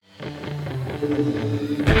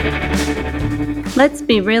Let's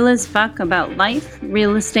be real as fuck about life,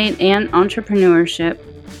 real estate, and entrepreneurship.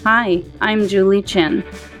 Hi, I'm Julie Chin.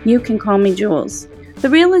 You can call me Jules.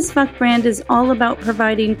 The Real as Fuck brand is all about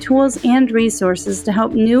providing tools and resources to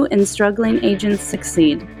help new and struggling agents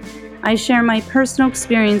succeed. I share my personal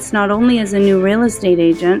experience not only as a new real estate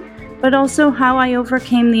agent, but also how I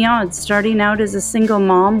overcame the odds starting out as a single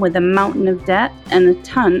mom with a mountain of debt and a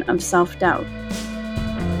ton of self-doubt.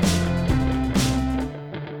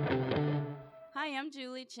 Hi, I'm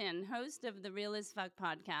Julie Chin, host of the Real as Fuck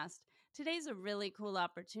podcast. Today's a really cool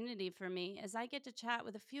opportunity for me as I get to chat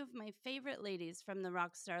with a few of my favorite ladies from the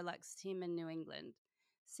Rock Star Luxe team in New England.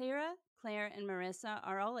 Sarah, Claire, and Marissa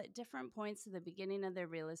are all at different points at the beginning of their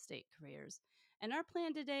real estate careers. And our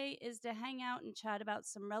plan today is to hang out and chat about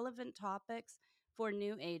some relevant topics for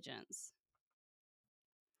new agents.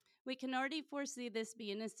 We can already foresee this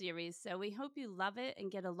being a series, so we hope you love it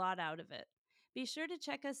and get a lot out of it. Be sure to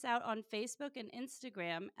check us out on Facebook and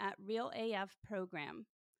Instagram at Real AF Program.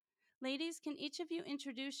 Ladies, can each of you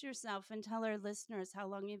introduce yourself and tell our listeners how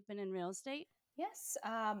long you've been in real estate? Yes,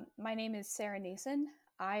 my name is Sarah Nason.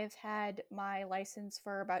 I've had my license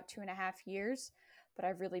for about 2.5 years, but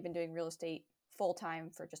I've really been doing real estate full time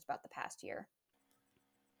for just about the past year.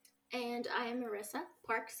 And I am Marissa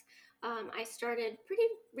Parks. I started pretty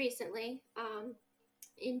recently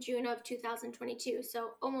in June of 2022,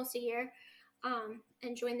 so almost a year,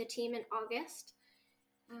 and joined the team in August.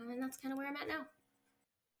 And that's kind of where I'm at now.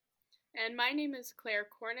 And my name is Claire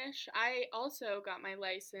Cornish. I also got my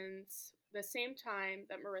license the same time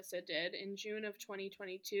that Marissa did in June of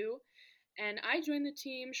 2022. And I joined the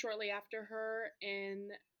team shortly after her in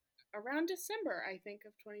around December, I think,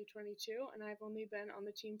 of 2022. And I've only been on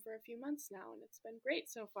the team for a few months now, and it's been great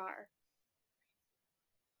so far.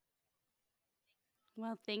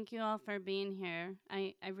 Well, thank you all for being here.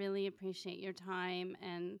 I really appreciate your time,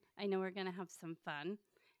 and I know we're going to have some fun.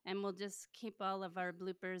 And we'll just keep all of our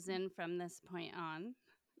bloopers in from this point on.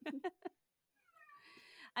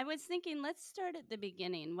 I was thinking, let's start at the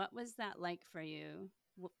beginning. What was that like for you,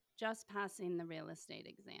 just passing the real estate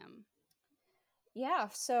exam? Yeah,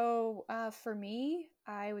 so for me,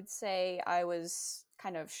 I would say I was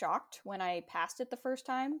kind of shocked when I passed it the first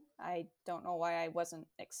time. I don't know why I wasn't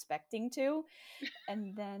expecting to.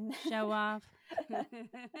 And then Show off.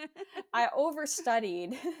 I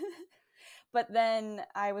overstudied. But then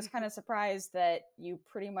I was kind of surprised that you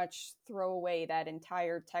pretty much throw away that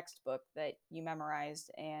entire textbook that you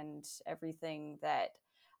memorized, and everything that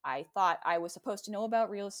I thought I was supposed to know about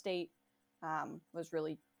real estate was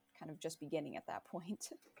really kind of just beginning at that point.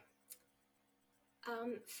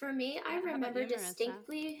 For me, I remember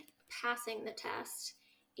distinctly passing the test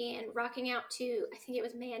and rocking out to, I think it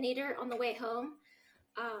was Maneater on the way home.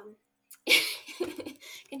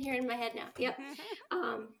 Can hear it in my head now. Yep.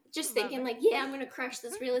 Just thinking like, yeah, I'm going to crush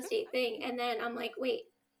this real estate thing. And then I'm like, wait,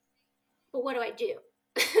 but what do I do?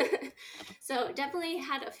 So definitely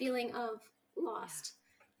had a feeling of lost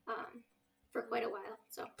for quite a while.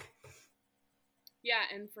 So. Yeah,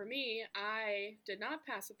 and for me, I did not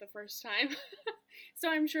pass it the first time. So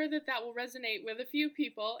I'm sure that will resonate with a few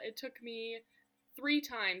people. It took me 3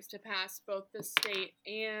 times to pass both the state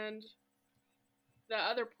and the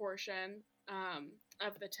other portion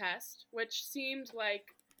of the test, which seemed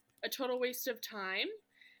like a total waste of time,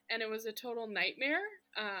 and it was a total nightmare.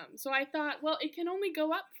 So I thought, well, it can only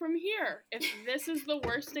go up from here. If this is the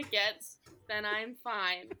worst it gets, then I'm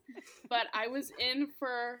fine. But I was in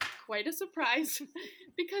for quite a surprise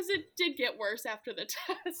because it did get worse after the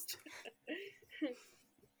test.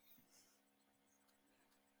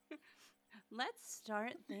 Let's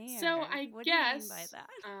start there. So I what guess, do you mean by that?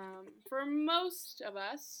 For most of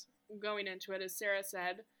us going into it, as Sarah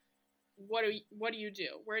said, what do you do?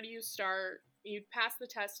 Where do you start? You pass the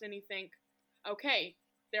test and you think, okay,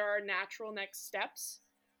 there are natural next steps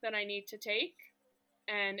that I need to take,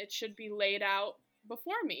 and it should be laid out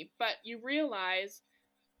before me. But you realize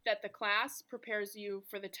that the class prepares you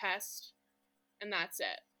for the test, and that's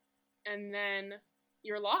it. And then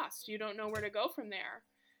you're lost. You don't know where to go from there.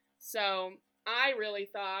 So I really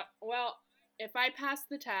thought, well, if I pass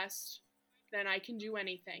the test, then I can do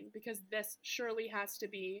anything, because this surely has to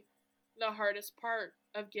be the hardest part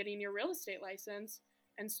of getting your real estate license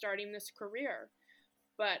and starting this career.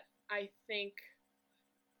 But I think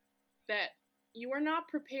that you are not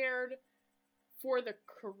prepared for the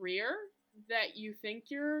career that you think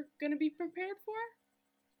you're going to be prepared for.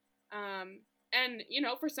 And,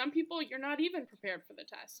 for some people, you're not even prepared for the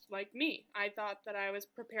test. Like me, I thought that I was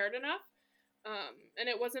prepared enough, and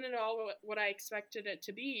it wasn't at all what I expected it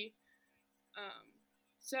to be.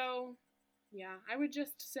 So, Yeah, I would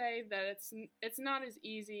just say that it's not as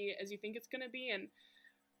easy as you think it's going to be, and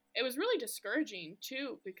it was really discouraging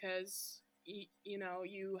too because you know,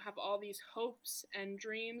 you have all these hopes and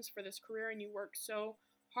dreams for this career and you work so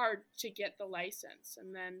hard to get the license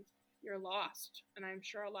and then you're lost. And I'm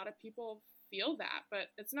sure a lot of people feel that, but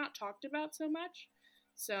it's not talked about so much.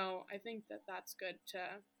 So I think that that's good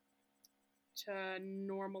to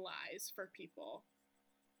normalize for people.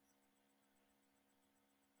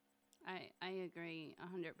 I agree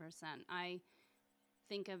 100%. I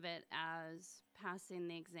think of it as passing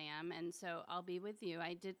the exam. And so I'll be with you.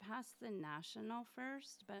 I did pass the national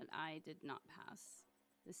first, but I did not pass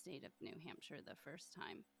the state of New Hampshire the first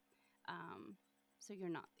time. So you're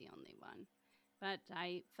not the only one. But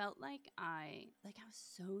I felt like I was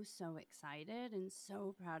so excited and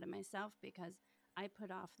so proud of myself because I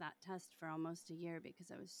put off that test for almost a year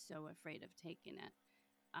because I was so afraid of taking it.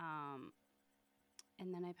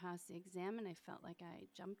 And then I passed the exam and I felt like I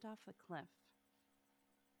jumped off a cliff.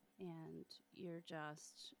 And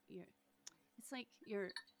it's like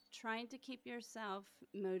you're trying to keep yourself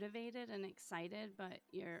motivated and excited, but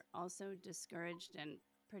you're also discouraged and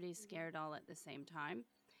pretty scared all at the same time.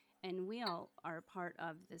 And we all are part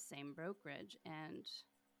of the same brokerage, and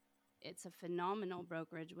it's a phenomenal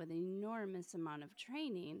brokerage with an enormous amount of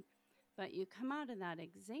training. But you come out of that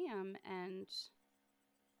exam and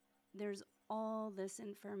there's all this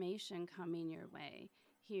information coming your way.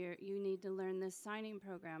 Here, you need to learn this signing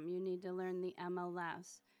program. You need to learn the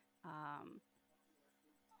MLS.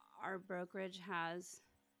 Our brokerage has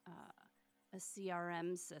a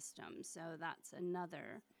CRM system, so that's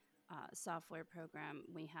another software program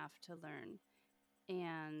we have to learn.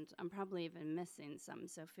 And I'm probably even missing some,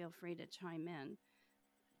 so feel free to chime in.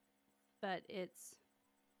 But it's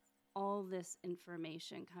all this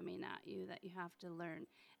information coming at you that you have to learn.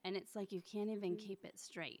 And it's like you can't even keep it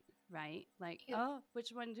straight, right? Like, Yep. oh,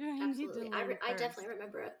 which one do I Absolutely. need to learn I first? definitely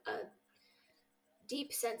remember a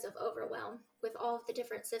deep sense of overwhelm with all of the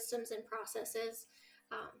different systems and processes.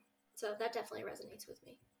 So that definitely resonates with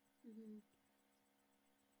me. Mm-hmm.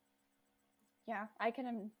 Yeah, I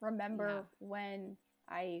can remember when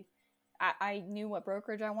I knew what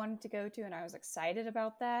brokerage I wanted to go to and I was excited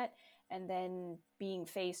about that. And then being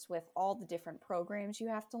faced with all the different programs you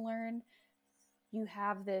have to learn, you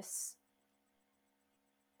have this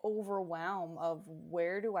overwhelm of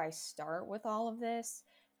where do I start with all of this?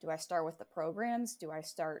 Do I start with the programs? Do I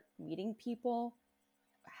start meeting people?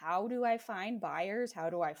 How do I find buyers? How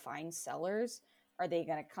do I find sellers? Are they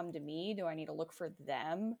going to come to me? Do I need to look for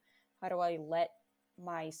them? How do I let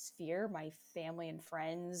my sphere, my family and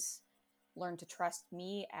friends, learn to trust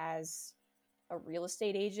me as a real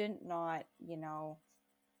estate agent, not,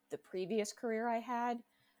 the previous career I had?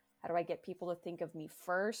 How do I get people to think of me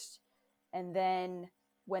first? And then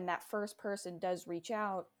when that first person does reach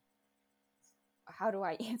out, how do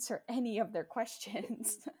I answer any of their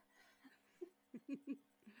questions?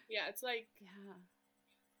 Yeah, it's like,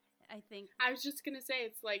 I think I was just going to say,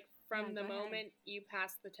 it's like from the go moment ahead. you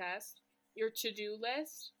pass the test, your to-do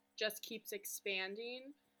list just keeps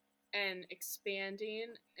expanding and expanding,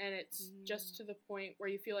 and it's just to the point where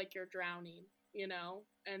you feel like you're drowning,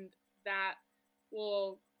 and that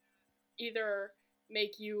will either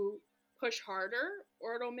make you push harder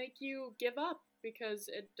or it'll make you give up because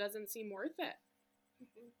it doesn't seem worth it.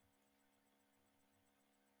 Mm-hmm.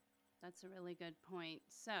 That's a really good point.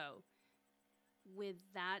 So, with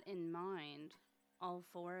that in mind, all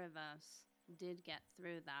four of us did get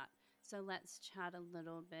through that. So, let's chat a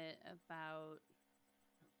little bit about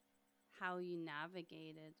how you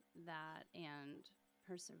navigated that and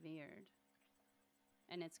persevered.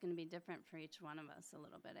 And it's going to be different for each one of us a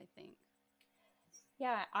little bit, I think.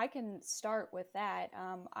 Yeah, I can start with that.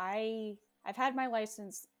 I've had my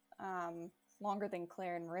license longer than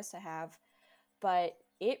Claire and Marissa have, but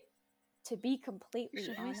to be completely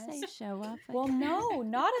honest, we say show off? Well, no,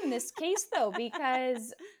 not in this case though,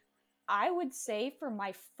 because I would say for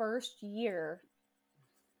my first year,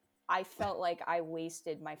 I felt like I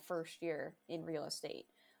wasted my first year in real estate.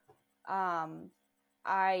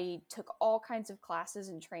 I took all kinds of classes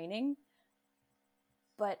and training,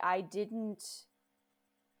 but I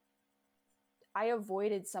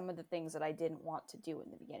avoided some of the things that I didn't want to do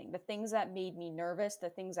in the beginning. The things that made me nervous,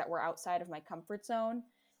 the things that were outside of my comfort zone,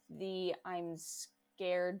 I'm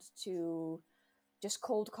scared to just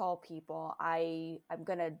cold call people. I'm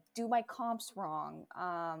going to do my comps wrong.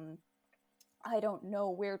 I don't know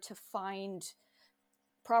where to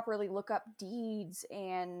properly look up deeds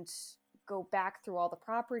and go back through all the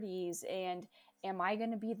properties, and am I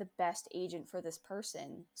going to be the best agent for this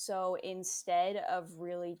person? So instead of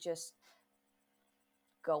really just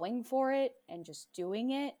going for it and just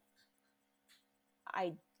doing it,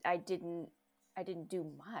 I didn't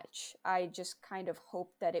do much. I just kind of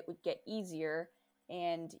hoped that it would get easier,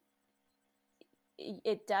 and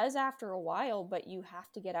it does after a while, but you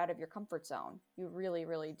have to get out of your comfort zone. You really,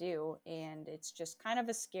 really do. And it's just kind of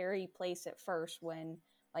a scary place at first when,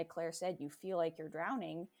 like Claire said, you feel like you're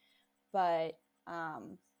drowning. But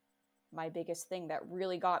my biggest thing that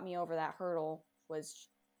really got me over that hurdle was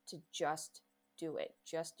to just do it.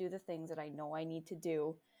 Just do the things that I know I need to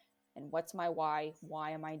do. And what's my why?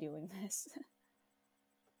 Why am I doing this?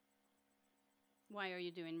 Why are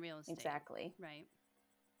you doing real estate? Exactly. Right.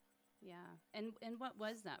 Yeah. And what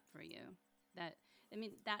was that for you? That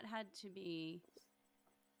had to be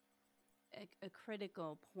a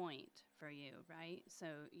critical point for you, right? So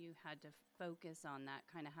you had to focus on that,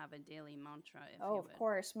 kind of have a daily mantra, if you would. Of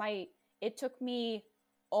course. It took me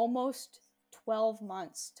almost 12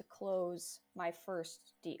 months to close my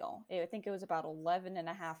first deal. I think it was about 11 and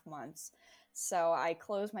a half months. So I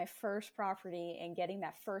closed my first property, and getting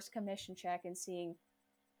that first commission check and seeing,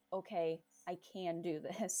 okay, I can do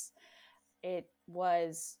this. It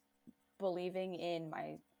was believing in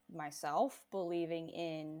myself, believing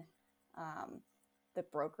in the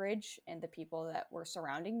brokerage and the people that were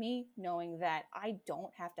surrounding me, knowing that I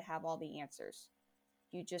don't have to have all the answers.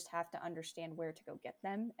 You just have to understand where to go get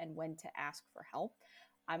them and when to ask for help.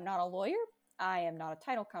 I'm not a lawyer. I am not a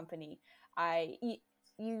title company.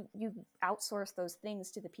 You outsource those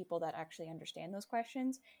things to the people that actually understand those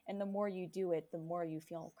questions. And the more you do it, the more you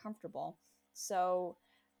feel comfortable. So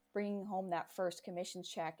bringing home that first commission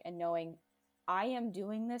check and knowing I am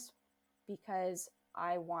doing this because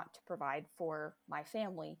I want to provide for my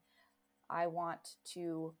family. I want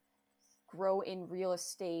to grow in real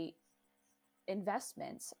estate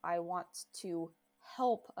investments. I want to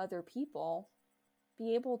help other people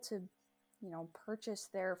be able to, purchase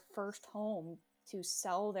their first home, to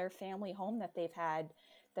sell their family home that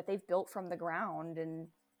they've built from the ground, and,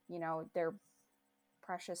 their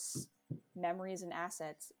precious memories and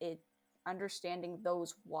assets. Understanding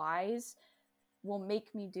those whys will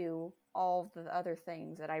make me do all the other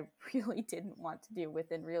things that I really didn't want to do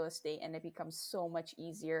within real estate. And it becomes so much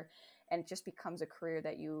easier, and it just becomes a career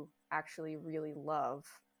that you actually really love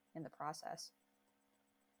in the process.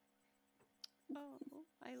 Oh,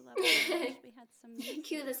 I love it. I wish we had some music.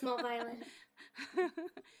 Cue the small violin.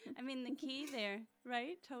 The key there,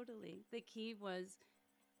 right? Totally. The key was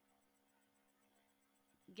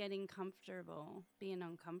getting comfortable, being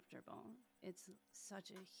uncomfortable. It's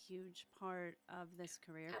such a huge part of this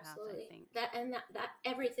career Absolutely. path, I think. That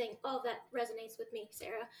everything, all that resonates with me,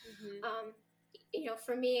 Sarah. Mm-hmm.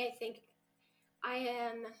 For me, I think I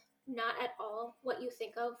am not at all what you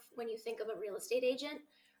think of when you think of a real estate agent.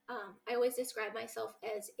 I always describe myself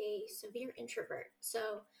as a severe introvert.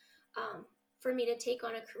 So for me to take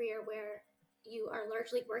on a career where you are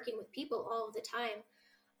largely working with people all of the time,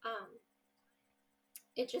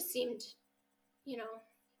 it just seemed,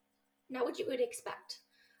 not what you would expect.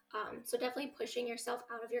 So definitely pushing yourself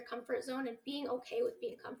out of your comfort zone and being okay with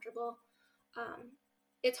being comfortable.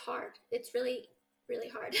 It's hard. It's really, really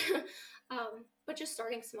hard. But just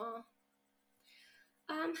starting small.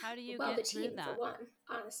 How do you get the team, through that? For one,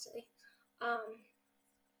 honestly.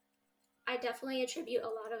 I definitely attribute a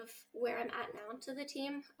lot of where I'm at now to the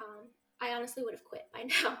team. I honestly would have quit by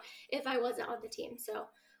now if I wasn't on the team. So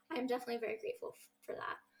I'm definitely very grateful for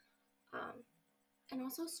that. And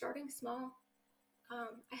also starting small.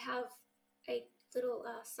 I have a little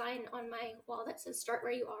sign on my wall that says "Start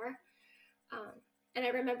where you are," and I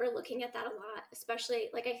remember looking at that a lot. Especially,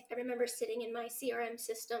 I remember sitting in my CRM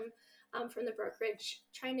system from the brokerage,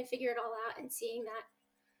 trying to figure it all out, and seeing that,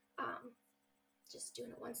 just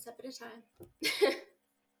doing it one step at a time.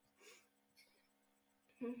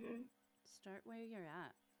 Mm-hmm. Start where you're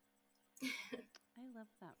at. I love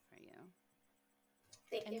that for you.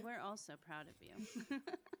 Thank you. And we're also proud of you.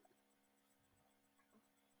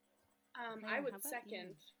 I would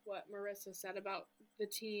second what Marissa said about the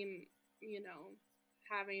team,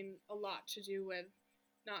 having a lot to do with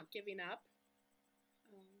not giving up,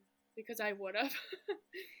 because I would have.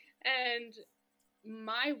 And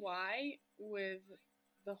my why with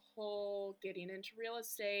the whole getting into real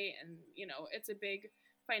estate, and, it's a big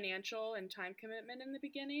financial and time commitment in the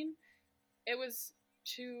beginning. It was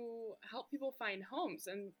to help people find homes.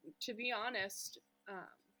 And to be honest,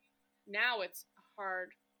 now it's hard.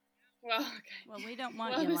 Well, okay. Well, we don't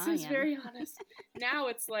want you lying. This is very honest. Now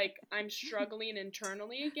it's like I'm struggling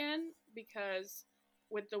internally again, because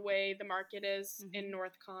with the way the market is in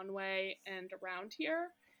North Conway and around here,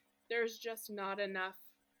 there's just not enough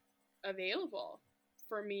available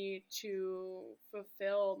for me to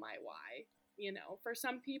fulfill my why. You know, for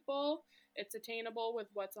some people, it's attainable with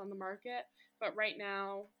what's on the market, but right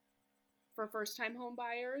now, for first-time home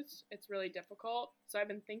buyers, it's really difficult. So I've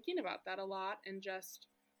been thinking about that a lot, and just,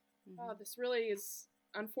 oh, this really is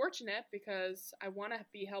unfortunate, because I want to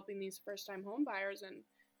be helping these first-time home buyers and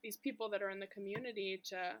these people that are in the community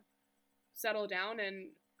to settle down and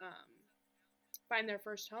find their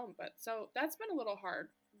first home. But so that's been a little hard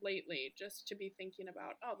lately, just to be thinking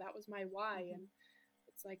about, oh, that was my why. And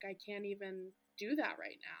it's like, I can't even do that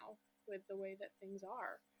right now with the way that things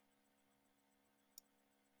are.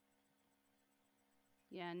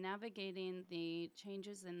 Yeah, navigating the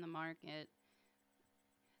changes in the market,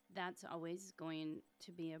 that's always going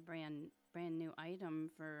to be a brand new item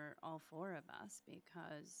for all four of us,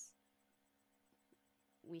 because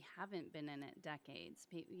we haven't been in it decades.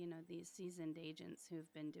 You know, these seasoned agents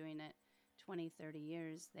who've been doing it 20, 30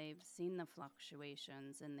 years, they've seen the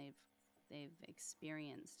fluctuations, and they've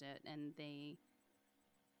experienced it, and they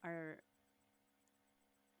are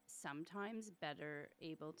sometimes better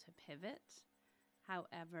able to pivot.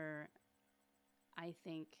 However, I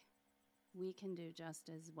think we can do just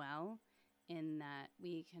as well, in that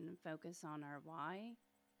we can focus on our why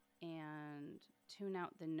and tune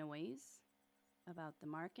out the noise about the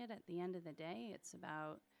market. At the end of the day, it's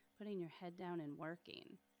about putting your head down and working,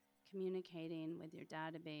 communicating with your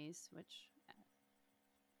database, which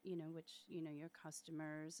your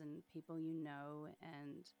customers and people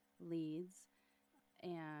and leads,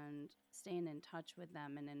 and staying in touch with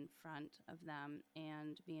them and in front of them,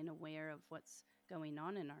 and being aware of what's going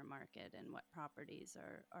on in our market and what properties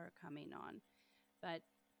are coming on. But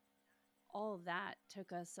all that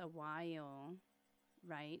took us a while,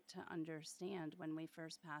 right, to understand. When we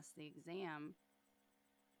first passed the exam,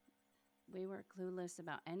 we were clueless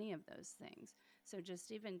about any of those things. So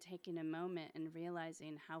just even taking a moment and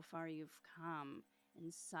realizing how far you've come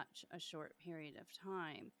in such a short period of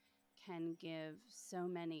time can give so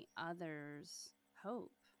many others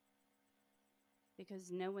hope,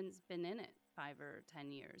 because no one's been in it 5 or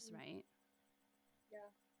 10 years, right? Yeah,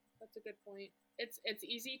 that's a good point. It's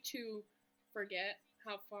easy to forget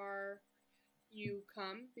how far you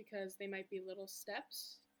come, because they might be little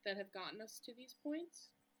steps that have gotten us to these points.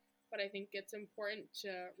 But I think it's important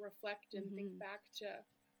to reflect and think back to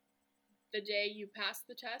the day you passed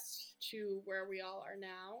the test to where we all are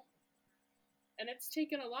now. And it's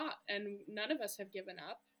taken a lot, and none of us have given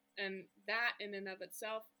up. And that in and of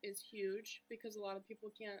itself is huge, because a lot of people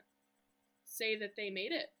can't say that they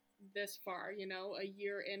made it this far, a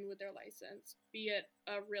year in with their license, be it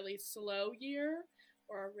a really slow year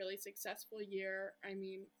or a really successful year. I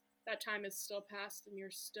mean, that time is still passed, and you're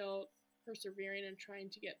still persevering and trying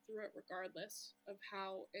to get through it regardless of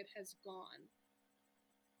how it has gone.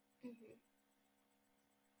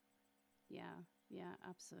 Yeah,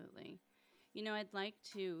 absolutely. I'd like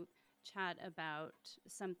to chat about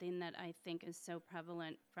something that I think is so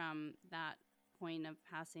prevalent from that point of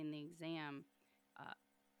passing the exam,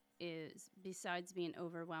 is, besides being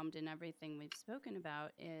overwhelmed in everything we've spoken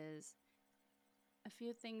about, is a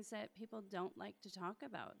few things that people don't like to talk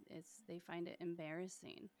about. They find it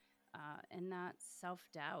embarrassing, and that's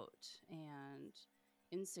self-doubt and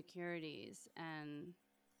insecurities and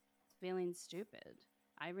feeling stupid.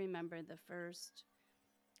 I remember the first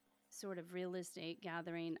sort of real estate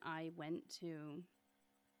gathering I went to,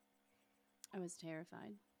 I was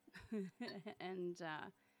terrified. And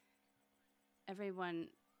everyone,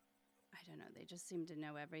 I don't know, they just seemed to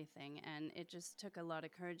know everything. And it just took a lot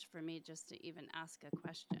of courage for me just to even ask a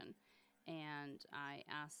question. And I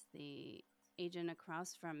asked the agent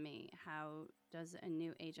across from me, how does a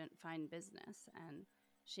new agent find business? And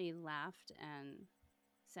she laughed and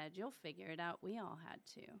said, "You'll figure it out. We all had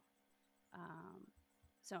to."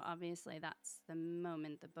 So obviously that's the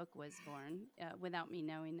moment the book was born, without me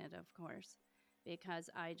knowing it, of course, because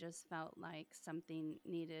I just felt like something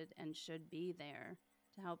needed and should be there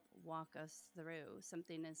to help walk us through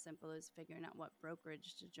something as simple as figuring out what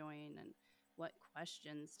brokerage to join and what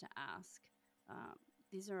questions to ask.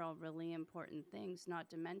 These are all really important things, not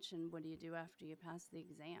to mention, what do you do after you pass the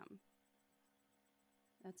exam?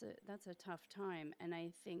 That's a tough time. And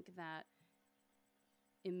I think that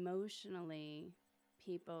emotionally,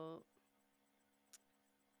 people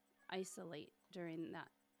isolate during that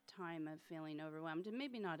time of feeling overwhelmed. And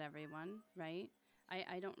maybe not everyone, right?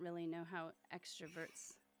 I don't really know how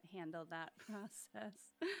extroverts handle that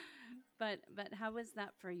process. But how was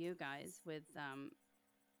that for you guys with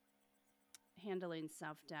handling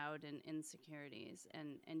self-doubt and insecurities?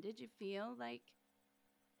 And did you feel like,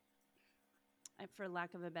 for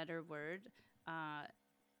lack of a better word,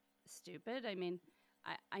 stupid? I mean,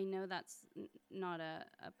 I know that's not a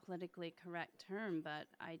politically correct term, but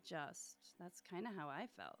that's kind of how I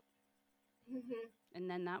felt. Mm-hmm. And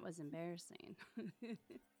then that was embarrassing.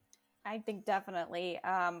 I think definitely.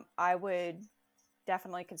 I would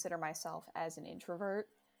definitely consider myself as an introvert.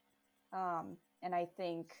 And I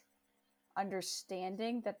think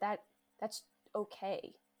understanding that's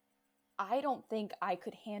okay. I don't think I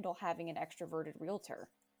could handle having an extroverted realtor.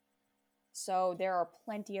 So there are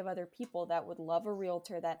plenty of other people that would love a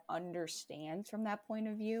realtor that understands from that point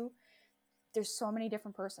of view. There's so many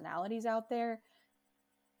different personalities out there.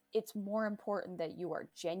 It's more important that you are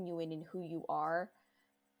genuine in who you are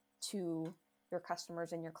to your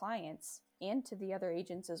customers and your clients and to the other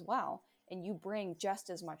agents as well. And you bring just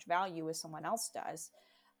as much value as someone else does.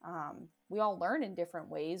 We all learn in different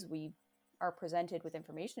ways. We are presented with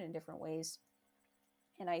information in different ways.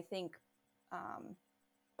 And I think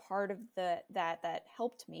part of that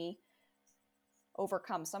helped me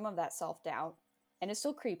overcome some of that self-doubt, and it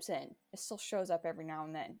still creeps in. It still shows up every now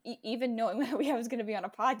and then. Even knowing that I was going to be on a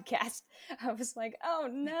podcast, I was like, oh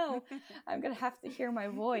no, I'm going to have to hear my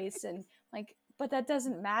voice. And like, but that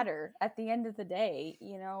doesn't matter. At the end of the day,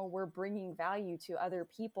 we're bringing value to other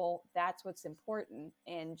people. That's what's important.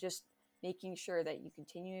 And just making sure that you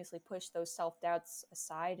continuously push those self-doubts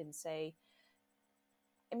aside and say,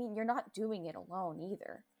 I mean, you're not doing it alone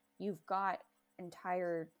either. You've got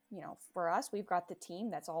entire, for us, we've got the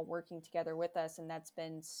team that's all working together with us. And that's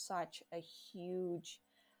been such a huge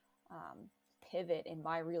pivot in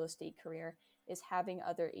my real estate career, is having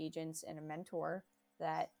other agents and a mentor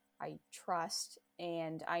that I trust.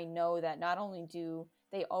 And I know that not only do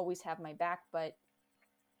they always have my back, but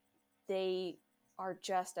they are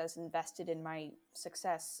just as invested in my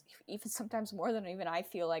success, even sometimes more than even I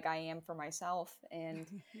feel like I am for myself. And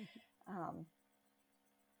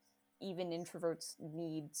even introverts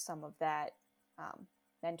need some of that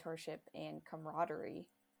mentorship and camaraderie.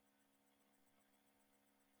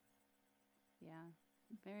 Yeah,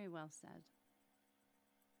 very well said.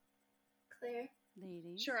 Claire?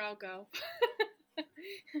 Ladies? Sure, I'll go.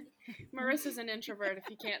 Marissa's an introvert, if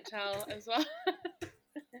you can't tell, as well.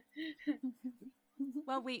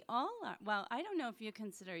 Well, we all are. Well, I don't know if you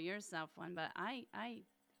consider yourself one, but I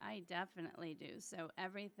definitely do. So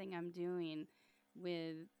everything I'm doing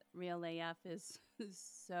with Real AF is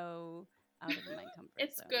so out of my comfort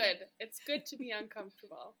It's zone. good. It's good to be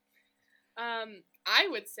uncomfortable. I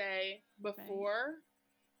would say before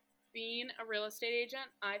being a real estate agent,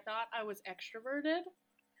 I thought I was extroverted.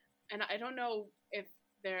 And I don't know if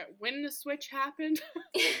when the switch happened,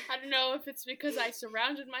 I don't know if it's because I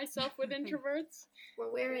surrounded myself with introverts.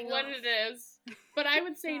 We're wearing what off. It is. But I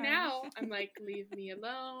would say now, I'm like, leave me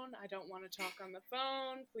alone. I don't want to talk on the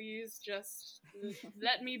phone. Please just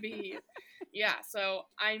let me be. Yeah, so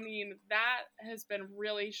I mean, that has been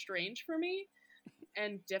really strange for me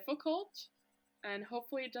and difficult. And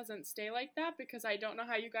hopefully it doesn't stay like that, because I don't know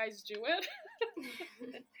how you guys do it.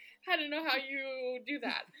 I don't know how you do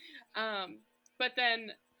that. But then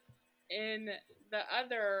in the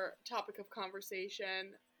other topic of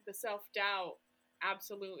conversation, the self-doubt,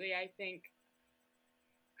 absolutely, I think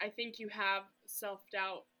you have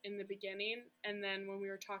self-doubt in the beginning, and then when we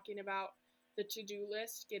were talking about the to-do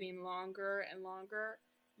list getting longer and longer,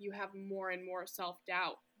 you have more and more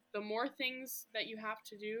self-doubt. The more things that you have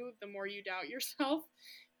to do, the more you doubt yourself,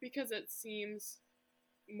 because it seems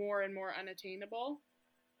more and more unattainable.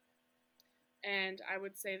 And I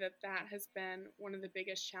would say that has been one of the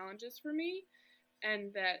biggest challenges for me,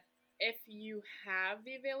 and that if you have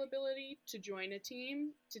the availability to join a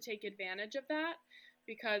team, to take advantage of that,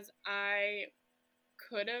 because I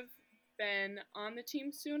could have been on the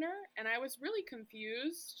team sooner, and I was really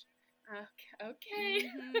confused. Okay.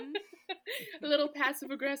 Mm-hmm. A little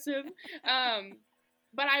passive-aggressive.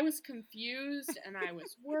 But I was confused, and I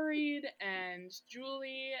was worried, and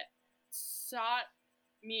Julie sought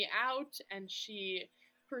me out, and she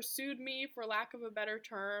pursued me, for lack of a better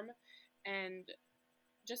term, and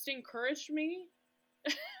just encouraged me.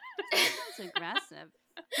 That sounds aggressive.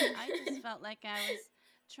 I just felt like I was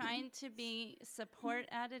trying to be support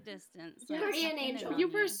at a distance. You're already an angel. You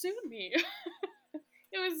pursued me.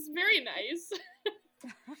 It was very nice.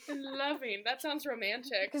 And loving. That sounds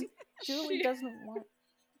romantic. Because Julie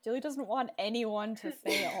doesn't want anyone to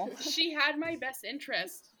fail. She had my best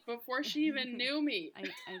interest before she even knew me. I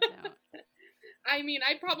don't. I mean,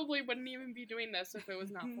 I probably wouldn't even be doing this if it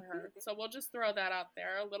was not for her. So we'll just throw that out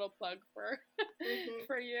there. A little plug for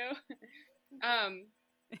for you.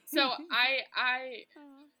 So I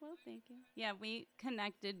Oh, well, thank you. Yeah, we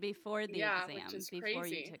connected before the exam, exam, which is before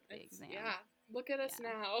crazy. you took the exam. Yeah, look at us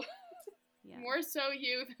now. Yeah. More so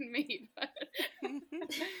you than me. But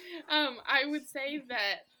I would say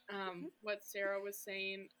that what Sarah was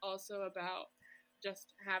saying also about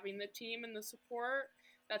just having the team and the support,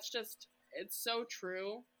 it's so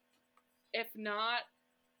true. If not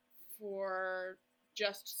for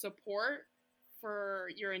just support for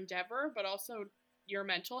your endeavor, but also your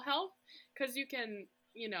mental health, because you can,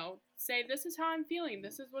 say, this is how I'm feeling,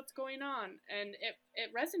 this is what's going on, and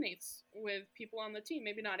it resonates with people on the team.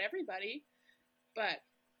 Maybe not everybody, but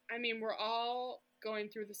I mean, we're all going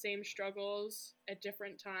through the same struggles at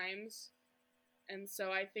different times, and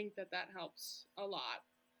so I think that helps a lot,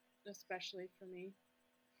 especially for me.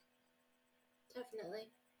 Definitely.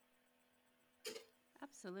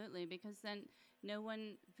 Absolutely, because then no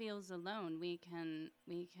one feels alone. We can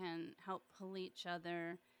help pull each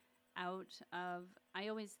other out of. I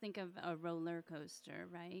always think of a roller coaster,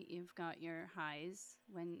 right? You've got your highs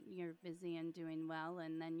when you're busy and doing well,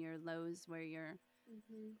 and then your lows where you're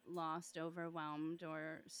lost, overwhelmed,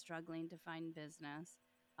 or struggling to find business.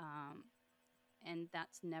 Um, and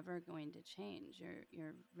that's never going to change.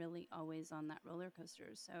 You're really always on that roller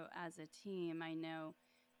coaster. So as a team, I know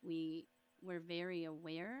we we're very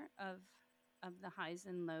aware of the highs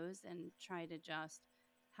and lows and try to just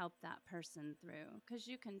help that person through, because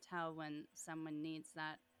you can tell when someone needs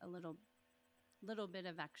that a little bit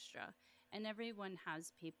of extra. And everyone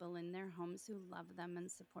has people in their homes who love them and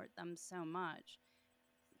support them so much,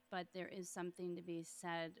 but there is something to be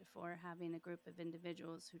said for having a group of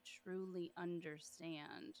individuals who truly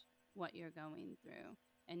understand what you're going through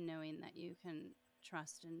and knowing that you can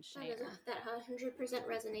trust and share. That 100%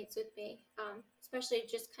 resonates with me, especially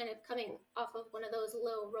just kind of coming off of one of those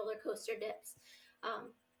low roller coaster dips.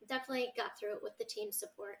 Definitely got through it with the team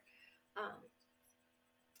support.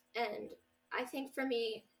 And I think for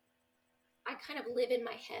me, I kind of live in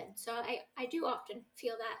my head. So I do often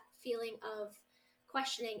feel that feeling of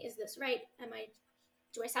questioning, is this right?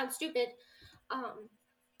 Do I sound stupid?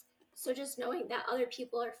 So just knowing that other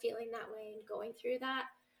people are feeling that way and going through that,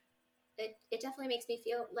 it definitely makes me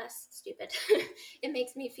feel less stupid. It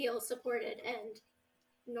makes me feel supported and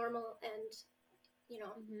normal, and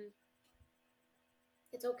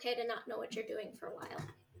it's okay to not know what you're doing for a while.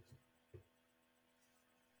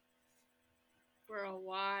 For a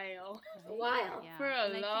while. Right? A while. Yeah. For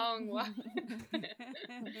a long while.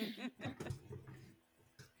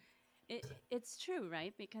 It's true,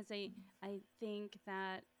 right? Because I think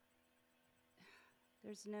that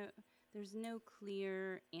there's no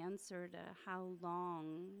clear answer to how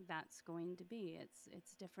long that's going to be.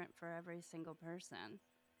 It's different for every single person.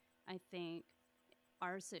 I think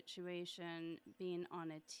our situation, being on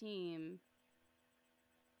a team,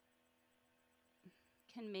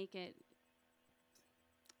 can make it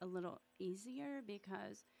a little easier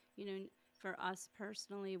because, for us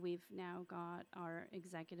personally, we've now got our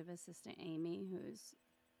executive assistant, Amy, who's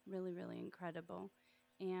really, really incredible.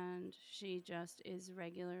 And she just is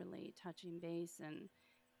regularly touching base and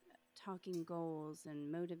talking goals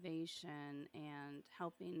and motivation and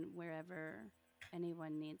helping wherever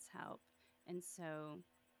anyone needs help. And so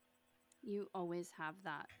you always have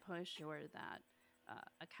that push or that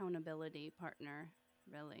accountability partner,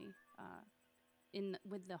 really,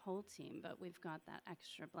 with the whole team. But we've got that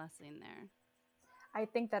extra blessing there. I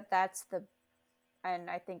think and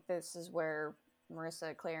I think this is where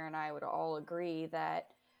Marissa, Claire, and I would all agree that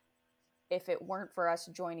if it weren't for us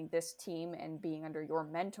joining this team and being under your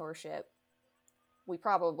mentorship, we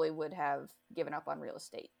probably would have given up on real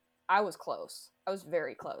estate. I was close. I was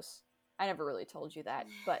very close. I never really told you that,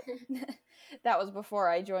 but that was before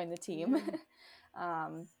I joined the team.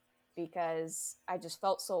 Because I just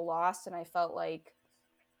felt so lost, and I felt like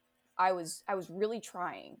I was really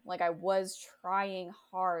trying. Like, I was trying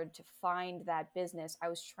hard to find that business. I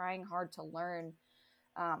was trying hard to learn,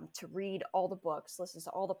 to read all the books, listen to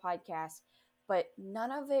all the podcasts, but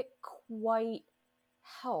none of it quite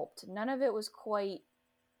helped. None of it was quite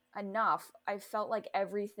enough. I felt like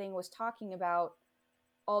everything was talking about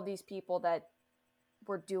all these people that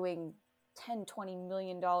were doing $10-20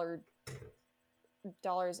 million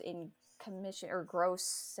in commission or gross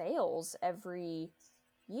sales every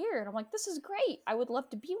year. And I'm like, this is great. I would love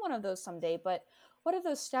to be one of those someday. But what are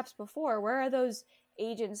those steps before? Where are those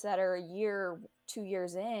agents that are a year, 2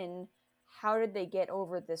 years in? How did they get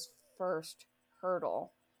over this first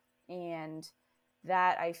hurdle? And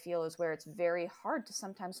that, I feel, is where it's very hard to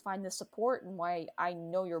sometimes find the support, and why I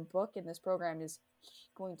know your book and this program is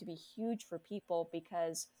going to be huge for people,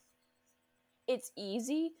 because it's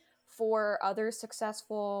easy for other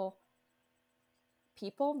successful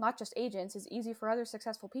people, not just agents, it's easy for other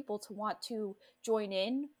successful people to want to join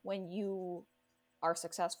in when you are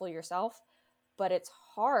successful yourself, but it's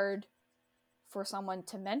hard for someone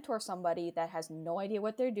to mentor somebody that has no idea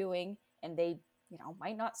what they're doing, and they,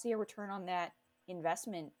 might not see a return on that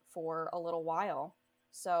investment for a little while.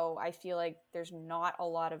 So I feel like there's not a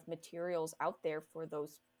lot of materials out there for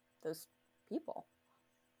those people.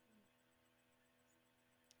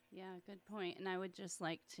 Yeah, good point. And I would just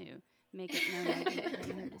like to make it known I didn't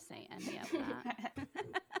bring her to say any of that.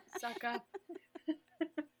 Suck up.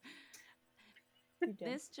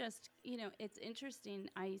 This just, it's interesting.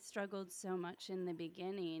 I struggled so much in the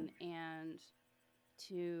beginning, and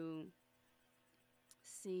to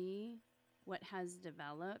see what has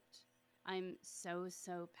developed. I'm so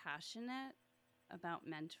passionate about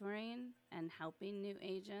mentoring and helping new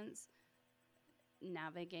agents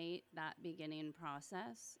navigate that beginning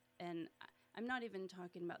process. And I'm not even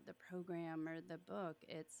talking about the program or the book.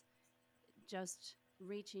 It's just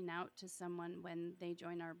reaching out to someone when they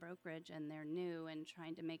join our brokerage and they're new and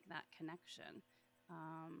trying to make that connection.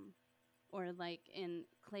 Or like in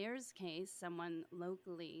Claire's case, someone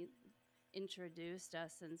locally introduced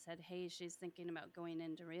us and said, hey, she's thinking about going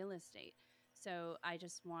into real estate. So I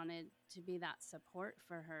just wanted to be that support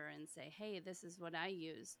for her and say, hey, this is what I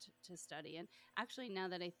used to study. And actually, now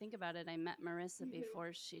that I think about it, I met Marissa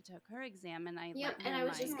before she took her exam, and I and I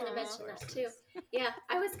was just going to mention that too. Yeah,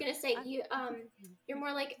 I was going to say you're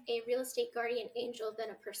more like a real estate guardian angel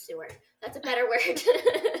than a pursuer. That's a better word.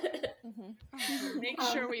 Make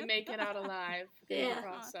sure we make it out alive in the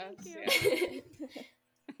process.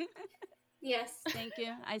 Yes. Thank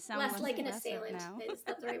you. I sound less like an assailant. Now. Is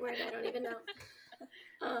that the right word? I don't even know.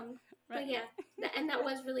 Right. But yeah, and that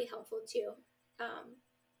was really helpful too.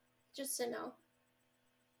 Just to know,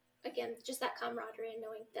 again, just that camaraderie and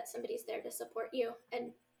knowing that somebody's there to support you,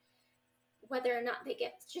 and whether or not they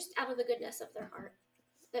get just out of the goodness of their heart,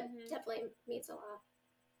 that definitely means a lot.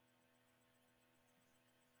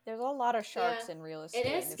 There's a lot of sharks in real estate. It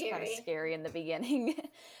is It's scary. kind of scary in the beginning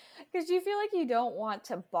because you feel like you don't want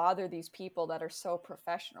to bother these people that are so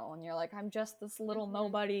professional, and you're like, I'm just this little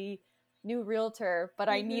nobody new realtor, but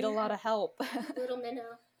I need a lot of help. Little minnow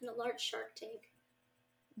in a large shark tank.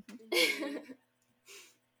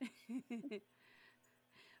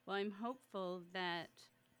 Well, I'm hopeful that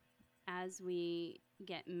as we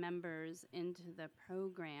get members into the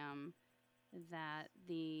program, that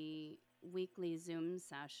the weekly Zoom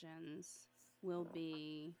sessions will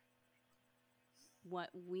be what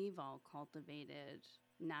we've all cultivated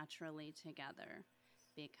naturally together,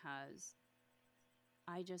 because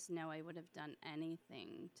I just know I would have done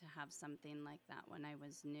anything to have something like that when I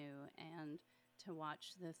was new, and to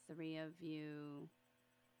watch the three of you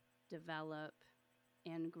develop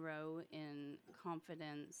and grow in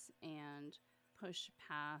confidence and push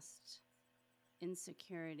past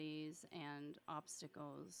insecurities and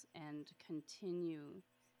obstacles and continue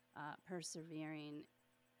persevering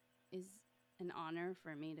is an honor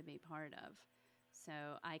for me to be part of. So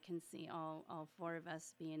I can see all four of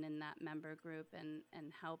us being in that member group and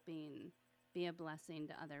helping be a blessing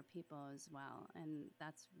to other people as well. And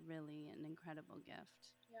that's really an incredible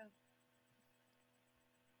gift. Yeah.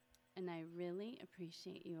 And I really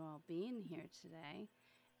appreciate you all being here today.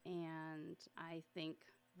 And I think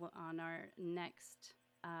on our next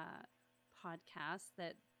podcast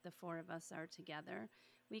that the four of us are together,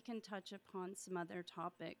 we can touch upon some other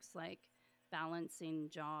topics like balancing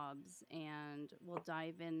jobs, and we'll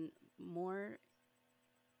dive in more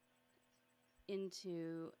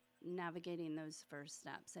into navigating those first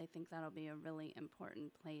steps. I think that'll be a really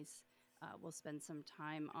important place. We'll spend some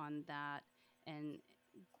time on that and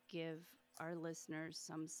give our listeners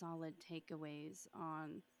some solid takeaways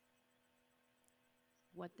on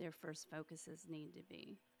what their first focuses need to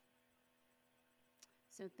be.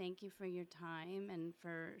 So thank you for your time and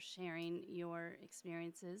for sharing your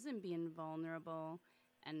experiences and being vulnerable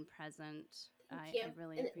and present. I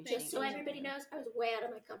really appreciate it. Just so everybody knows, I was way out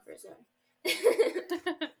of my comfort zone.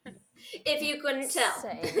 If you couldn't tell.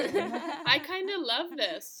 I kind of love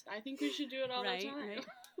this. I think we should do it all the time.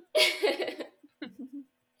 Right.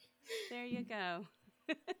 There you go.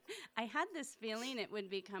 I had this feeling it would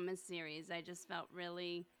become a series. I just felt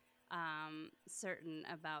really certain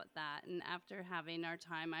about that. And after having our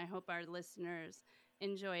time, I hope our listeners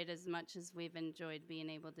enjoyed as much as we've enjoyed being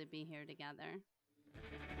able to be here together.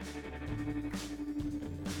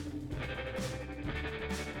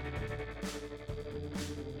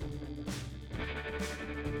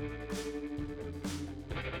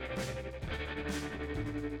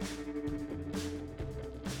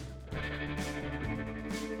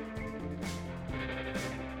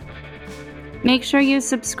 Make sure you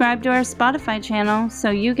subscribe to our Spotify channel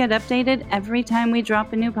so you get updated every time we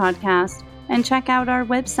drop a new podcast. and check out our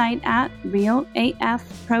website at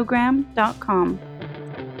realafprogram.com.